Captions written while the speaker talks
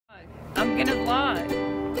I'm gonna vlog.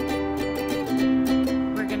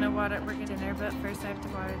 We're gonna dinner, but first I have to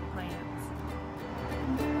water the plants.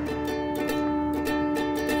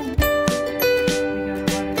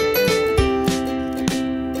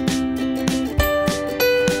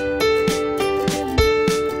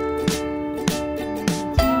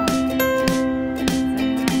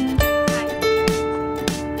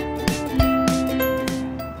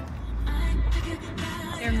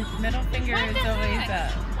 Middle finger is always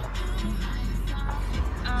up.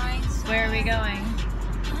 Where are we going?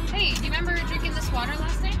 Hey, do you remember drinking this water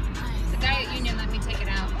last night? The guy at Union let me take it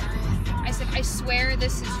out. I said, I swear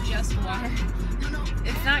this is just water.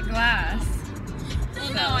 It's not glass.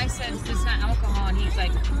 Well, no, I said it's not alcohol, and he's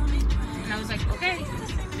like, and I was like, okay.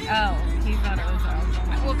 Oh, he thought it was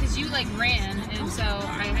alcohol. Well, because you like ran, and so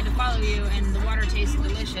I had to follow you, and the water tasted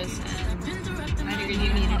delicious, and I figured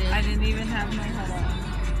you needed it. I didn't even have my head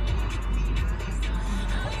on.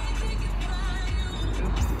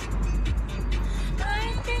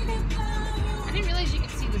 I didn't realize you could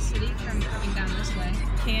see the city from coming down this way.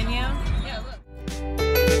 Can you? Yeah, look.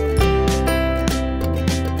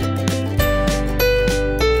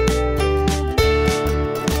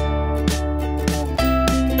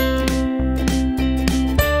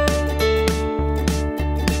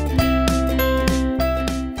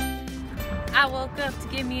 I woke up to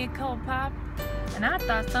give me a cold pop, and I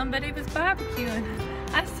thought somebody was barbecuing.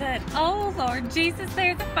 I said, oh Lord Jesus,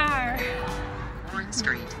 there's a fire. Warren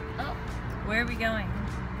Street. Oh, Where are we going?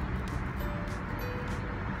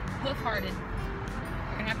 Hoof-hearted.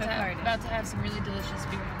 We're gonna have to Hoof-hearted. about to have some really delicious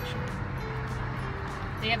beer, actually.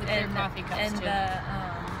 They have the clear coffee cups and too.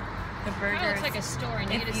 the burgers. Oh, it's like a store,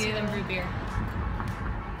 and you get to see them brew beer.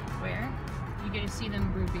 Where? You get to see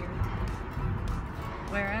them brew beer.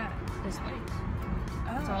 Where at? This place.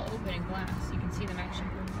 Oh. It's all open and glass. You can see them actually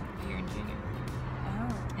brewing up here in Junior.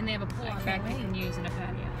 Oh. And they have a pool I on can't back you wait. can use in a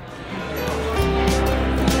patio.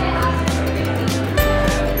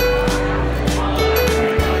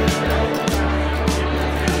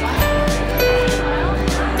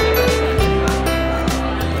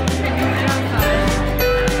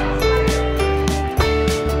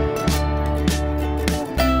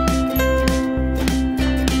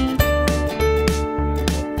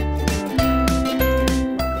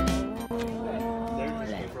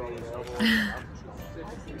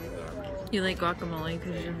 You like guacamole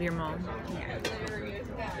because of your mom?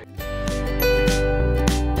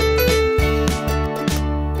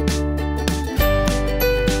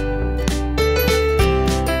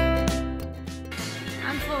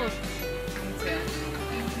 I'm full. Me too.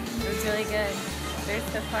 It was really good. There's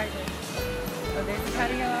the party. Oh, there's a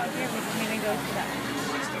patio out here. We can even go to that.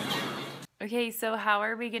 Okay, so how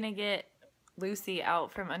are we gonna get Lucy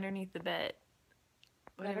out from underneath the bed?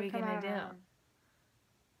 What are we gonna do?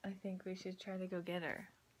 I think we should try to go get her.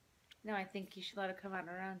 No, I think you should let her come out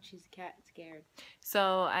around. She's a cat scared.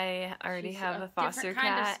 So I already She's have a a foster different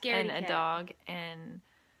kind of cat scaredy and a cat. dog, and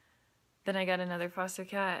then I got another foster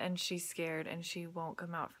cat, and she's scared, and she won't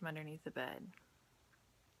come out from underneath the bed.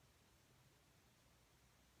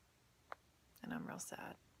 And I'm real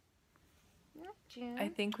sad. June. I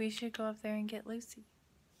think we should go up there and get Lucy.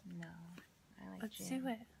 No, I like Let's June. do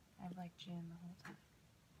it. I've liked June the whole time.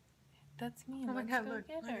 That's me. Oh my Let's God! go Look,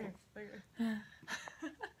 get look, her.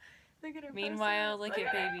 look at her. Meanwhile, look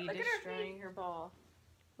at baby Look at her destroying her ball.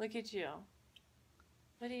 Look at you.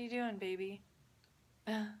 What are you doing, baby?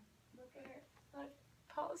 Look at her. Look,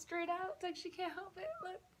 paw straight out. It's like she can't help it.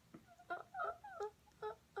 Look.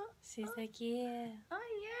 She's like, yeah. Oh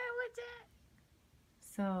yeah, what's that?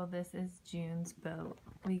 So this is June's boat.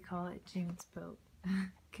 We call it June's boat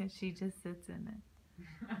because she just sits in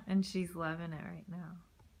it. And she's loving it right now.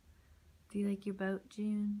 Do you like your boat,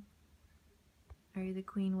 June? Are you the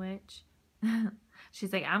queen witch?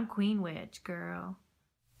 She's like, I'm queen witch, girl.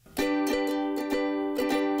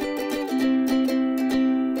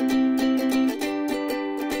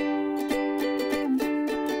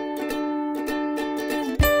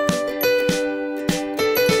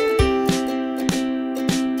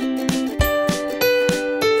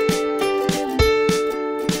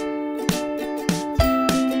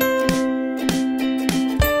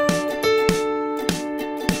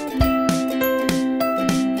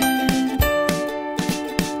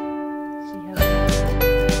 She has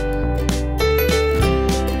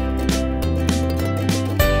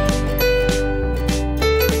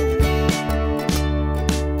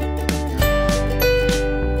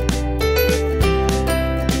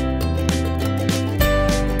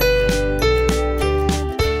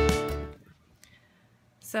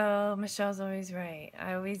Michelle's always right.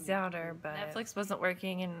 I always doubt her, but Netflix wasn't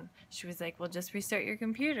working, and she was like, well, just restart your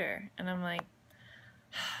computer. And I'm like,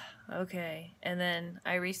 okay. And then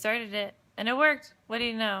I restarted it, and it worked. What do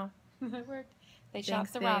you know? It worked. They shot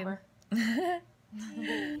Thanks, the babe. robber.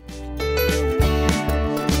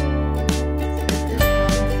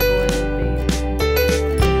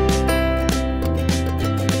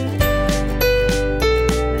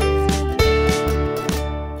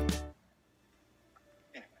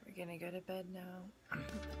 We're gonna go to bed now.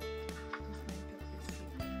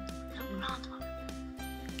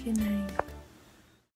 Good night.